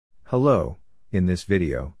Hello, in this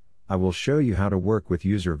video, I will show you how to work with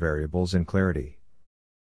user variables in Clarity.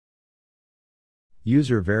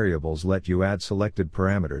 User variables let you add selected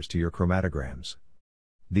parameters to your chromatograms.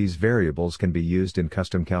 These variables can be used in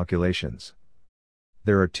custom calculations.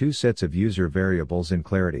 There are two sets of user variables in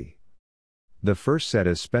Clarity. The first set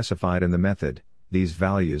is specified in the method. These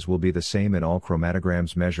values will be the same in all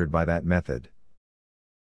chromatograms measured by that method.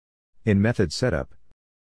 In Method Setup,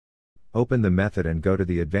 open the method and go to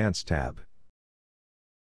the Advanced tab.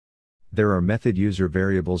 There are method user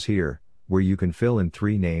variables here, where you can fill in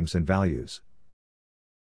 3 names and values.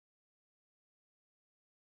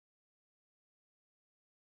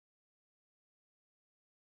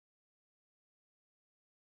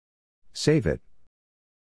 Save it.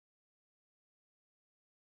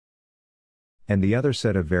 And the other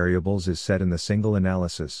set of variables is set in the single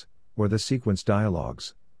analysis, or the sequence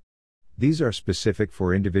dialogues. These are specific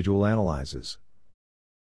for individual analyses.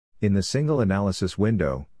 In the single analysis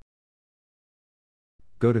window,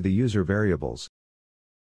 go to the user variables.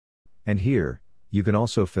 And here, you can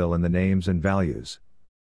also fill in the names and values.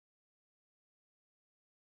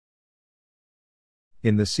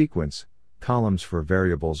 In the sequence, columns for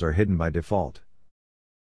variables are hidden by default.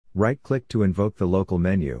 Right-click to invoke the local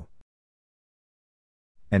menu,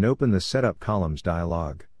 and open the Setup Columns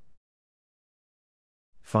dialog.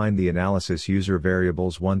 Find the analysis user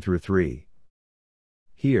variables 1 through 3.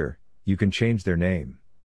 Here, you can change their name.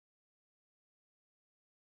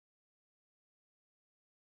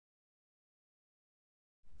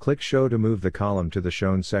 Click Show to move the column to the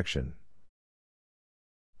shown section.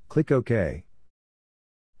 Click OK.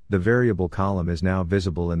 The variable column is now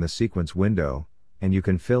visible in the sequence window, and you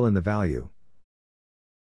can fill in the value.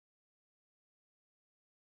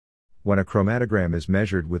 When a chromatogram is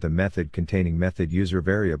measured with a method containing method user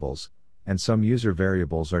variables, and some user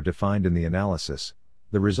variables are defined in the analysis,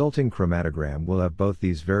 the resulting chromatogram will have both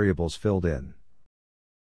these variables filled in.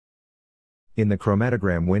 In the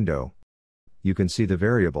chromatogram window, you can see the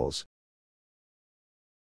variables,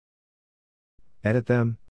 edit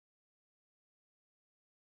them,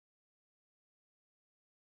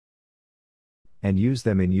 and use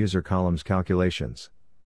them in user columns calculations.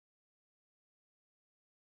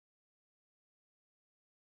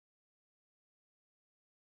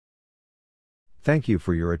 Thank you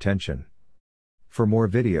for your attention. For more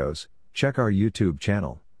videos, check our YouTube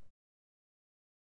channel.